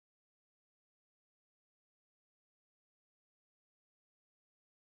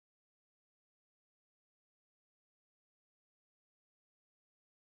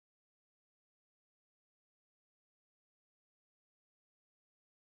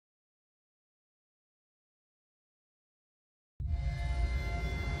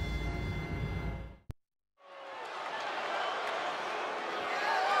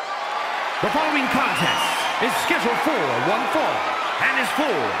The following contest is scheduled for one fall and is for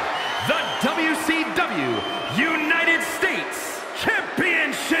the WCW United States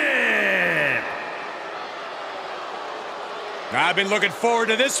Championship. I've been looking forward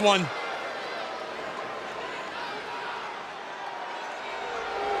to this one.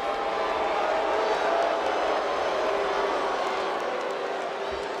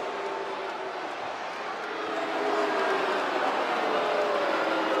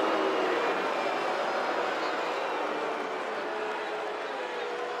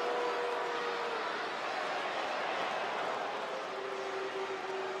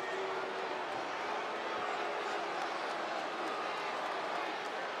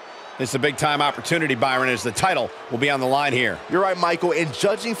 This is a big-time opportunity, Byron, as the title will be on the line here. You're right, Michael, and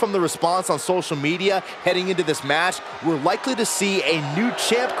judging from the response on social media heading into this match, we're likely to see a new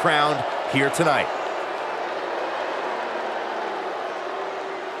champ crowned here tonight.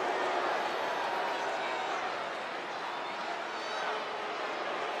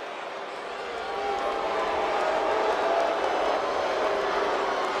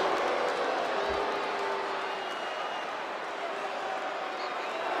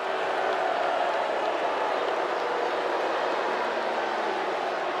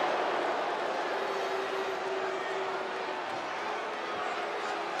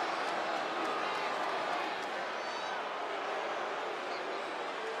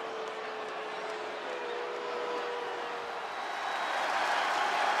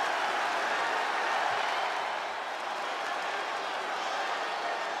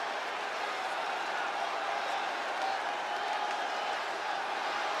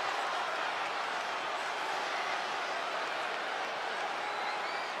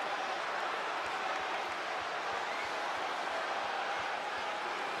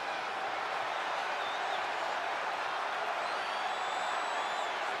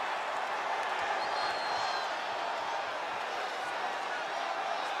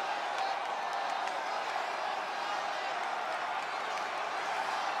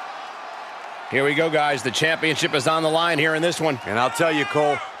 Here we go, guys. The championship is on the line here in this one. And I'll tell you,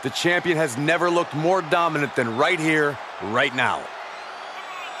 Cole, the champion has never looked more dominant than right here, right now.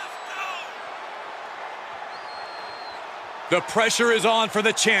 The pressure is on for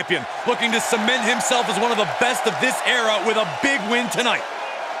the champion, looking to cement himself as one of the best of this era with a big win tonight.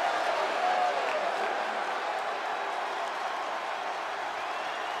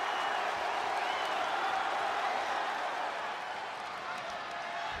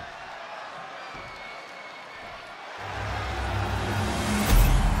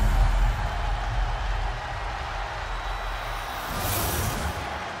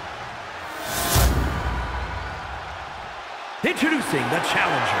 Introducing the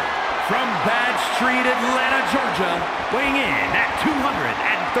challenger from Bad Street, Atlanta, Georgia, weighing in at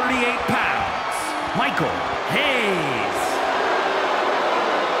 238 pounds, Michael Hayes.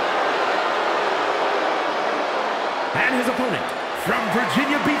 And his opponent from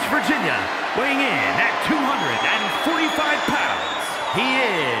Virginia Beach, Virginia, weighing in at 245 pounds, he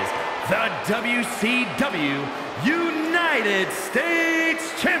is the WCW United States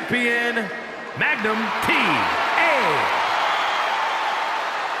Champion, Magnum P.A.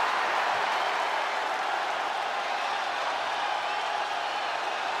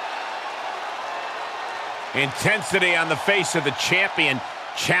 Intensity on the face of the champion.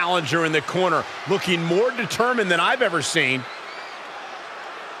 Challenger in the corner, looking more determined than I've ever seen.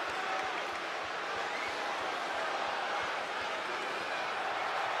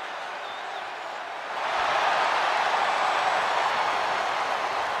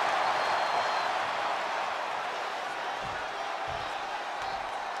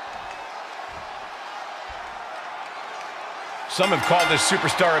 Some have called this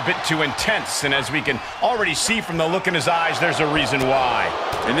superstar a bit too intense, and as we can already see from the look in his eyes, there's a reason why.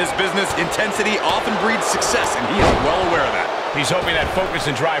 In this business, intensity often breeds success, and he is well aware of that. He's hoping that focus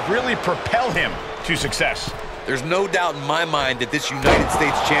and drive really propel him to success. There's no doubt in my mind that this United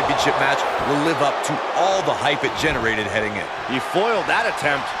States Championship match will live up to all the hype it generated heading in. He foiled that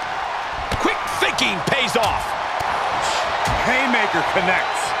attempt. Quick thinking pays off. Haymaker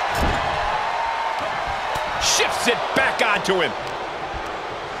connects. Shifts it back onto him.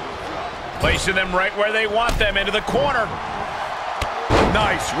 Placing them right where they want them, into the corner.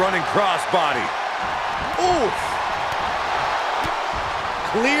 Nice running crossbody. Oof.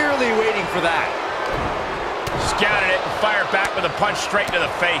 Clearly waiting for that. Scouted it and fired back with a punch straight into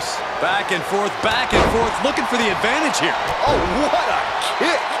the face. Back and forth, looking for the advantage here. Oh, what a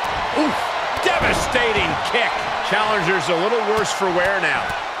kick. Oof. Devastating kick. Challenger's a little worse for wear now.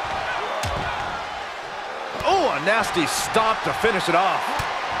 Oh, a nasty stomp to finish it off.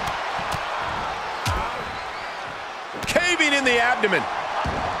 weaving in the abdomen.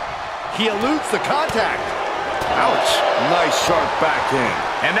 He eludes the contact. Ouch. Nice sharp backhand.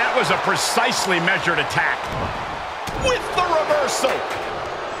 And that was a precisely measured attack. With the reversal.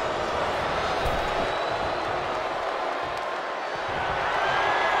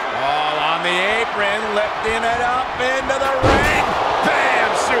 All on the apron, lifting it up into the ring. Bam!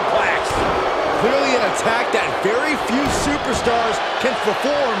 Suplex. Clearly an attack that very few superstars can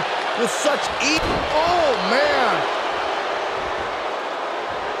perform with such ease. Oh, man.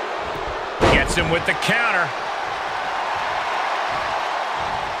 Gets him with the counter.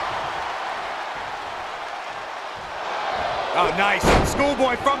 Oh, nice.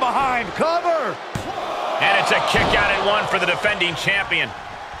 Schoolboy from behind. Cover. And it's a kick out at one for the defending champion.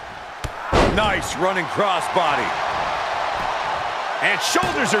 Nice running crossbody. And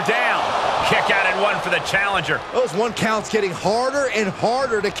shoulders are down. Kick out at one for the challenger. Those one counts getting harder and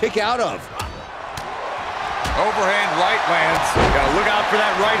harder to kick out of. Overhand right lands. Gotta look out for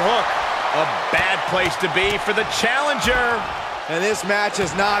that right hook. A bad place to be for the challenger. And this match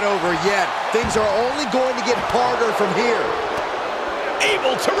is not over yet. Things are only going to get harder from here.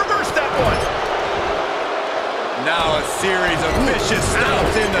 Able to reverse that one. Now a series of vicious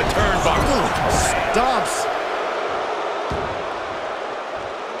stomps in the turnbuckle. Stomps.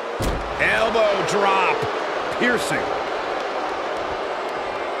 Elbow drop. Piercing.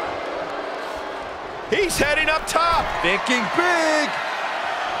 He's heading up top. Thinking big.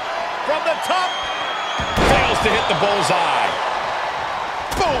 From the top. Fails to hit the bullseye.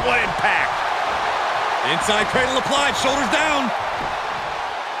 Boom, what impact. Inside cradle applied, shoulders down.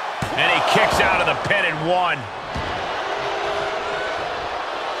 And he kicks out of the pin in one.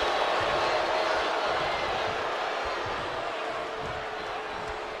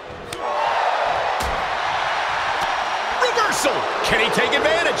 Reversal. Can he take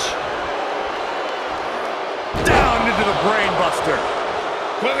advantage? Down into the brain buster.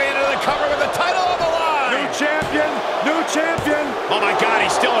 Quickly into the cover with the title on the line. New champion, new champion. Oh my God,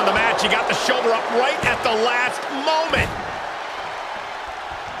 he's still in the match. He got the shoulder up right at the last moment.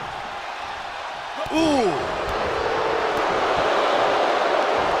 Ooh.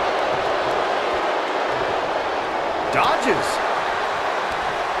 Dodges.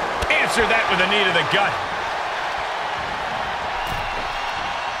 Answer that with a knee to the gut.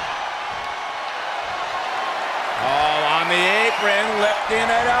 All on the apron, lifting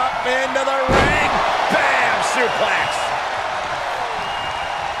it up into the ring. Bam! Suplex.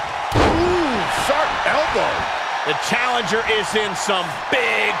 Ooh, sharp elbow. The challenger is in some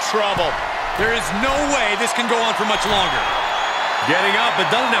big trouble. There is no way this can go on for much longer. Getting up, but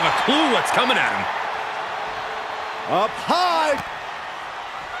doesn't have a clue what's coming at him. Up high.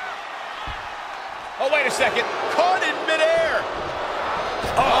 Oh, wait a second. Caught in midair.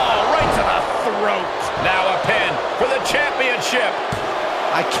 Oh, right to the throat. Now a pin for the championship.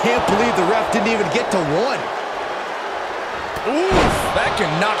 I can't believe the ref didn't even get to one. Oof, that can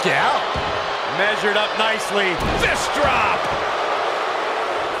knock you out. Measured up nicely. Fist drop.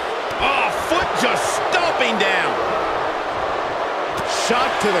 Oh, foot just stomping down.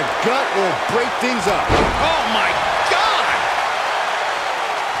 Shot to the gut will break things up. Oh, my God.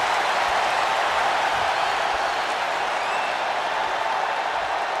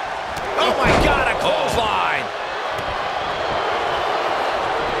 Oh, my God, a clothesline.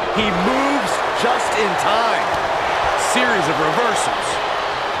 He moves just in time. Series of reversals.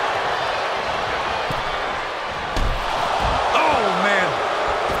 Oh, man.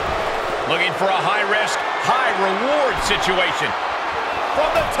 Looking for a high-risk, high-reward situation. From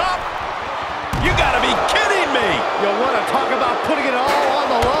the top. You gotta be kidding me. You want to talk about putting it all on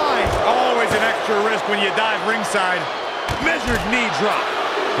the line. Always an extra risk when you dive ringside. Measured knee drop.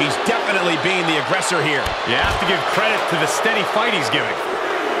 He's definitely being the aggressor here. You have to give credit to the steady fight he's giving.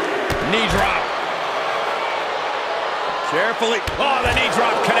 Knee drop. Carefully. Oh, the knee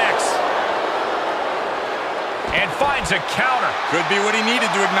drop connects. And finds a counter. Could be what he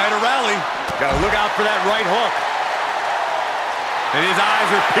needed to ignite a rally. Gotta look out for that right hook. And his eyes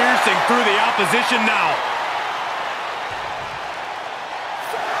are piercing through the opposition now.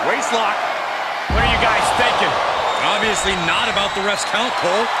 Waistlock. What are you guys thinking? Obviously not about the ref's count,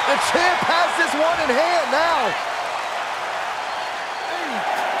 Cole. The champ has this one in hand now.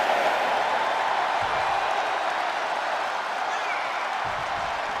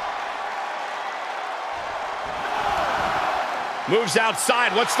 Moves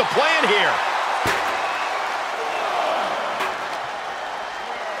outside. What's the plan here?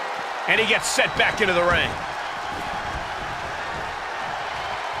 And he gets set back into the ring.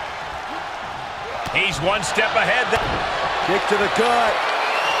 He's one step ahead. Kick to the gut.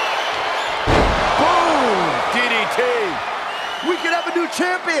 Boom! DDT. We could have a new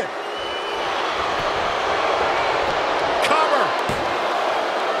champion. Cover.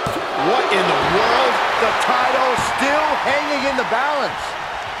 What in the world? The title still hanging in the balance.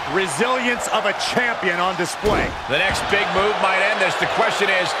 Resilience of a champion on display. The next big move might end this. The question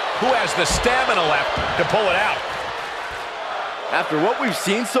is, who has the stamina left to pull it out? After what we've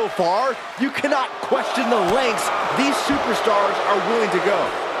seen so far, you cannot question the lengths these superstars are willing to go.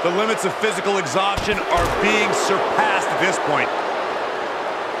 The limits of physical exhaustion are being surpassed at this point.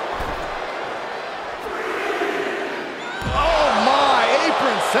 Oh my,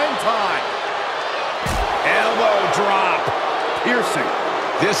 apron sentai. Elbow drop. Piercing.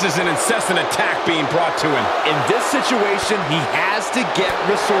 This is an incessant attack being brought to him. In this situation, he has to get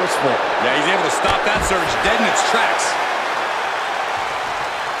resourceful. Yeah, he's able to stop that surge dead in its tracks.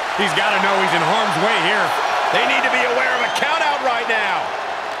 He's got to know he's in harm's way here. They need to be aware of a count out right now.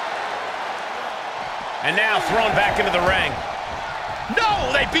 And now thrown back into the ring. No,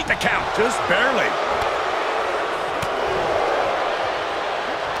 they beat the count. Just barely.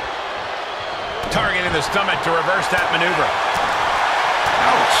 Targeting the stomach to reverse that maneuver.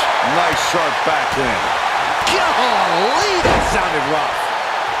 Ouch. Nice sharp backhand. Golly, that sounded rough.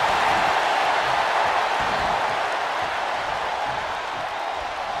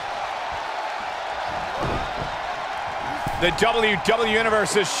 The WWE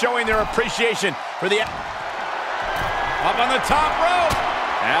Universe is showing their appreciation for the... Up on the top rope.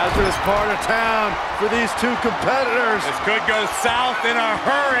 Hazardous part of town for these two competitors. This could go south in a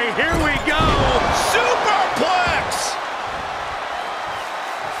hurry. Here we go. Superplex!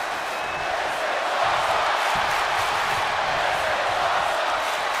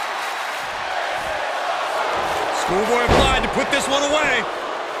 Schoolboy applied to put this one away.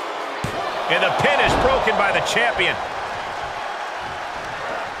 And the pin is broken by the champion.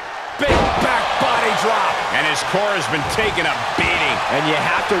 Big back body drop. And his core has been taking a beating. And you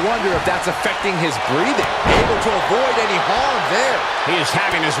have to wonder if that's affecting his breathing. Able to avoid any harm there. He is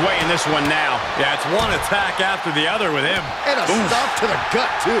having his way in this one now. Yeah, it's one attack after the other with him. And a stomp to the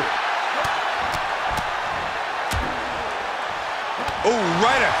gut, too. Oh,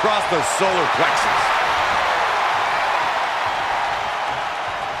 right across the solar plexus.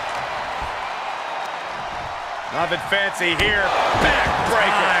 Nothing fancy here. Backbreaker.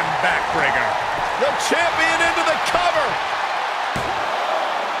 Time backbreaker. The champion into the cover.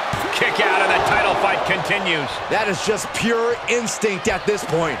 Kick out and the title fight continues. That is just pure instinct at this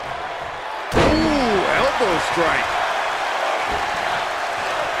point. Ooh, elbow strike.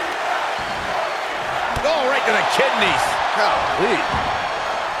 Oh, right to the kidneys. Golly.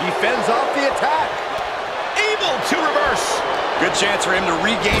 He fends off the attack. Able to reverse. Good chance for him to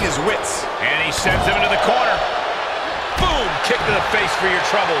regain his wits. And he sends him into the corner. Boom! Kick to the face for your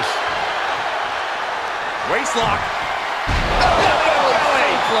troubles. Waistlock.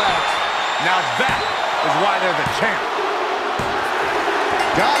 Belly flex. Now that is why they're the champ.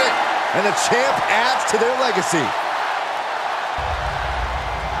 Got it. And the champ adds to their legacy.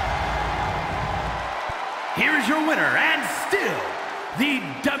 Here's your winner, and still the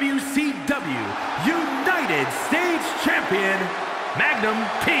WCW United States Champion, Magnum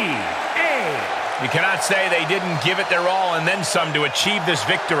P.A. You cannot say they didn't give it their all and then some to achieve this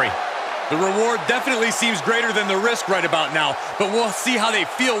victory. The reward definitely seems greater than the risk right about now, but we'll see how they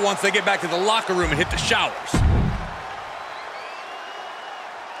feel once they get back to the locker room and hit the showers.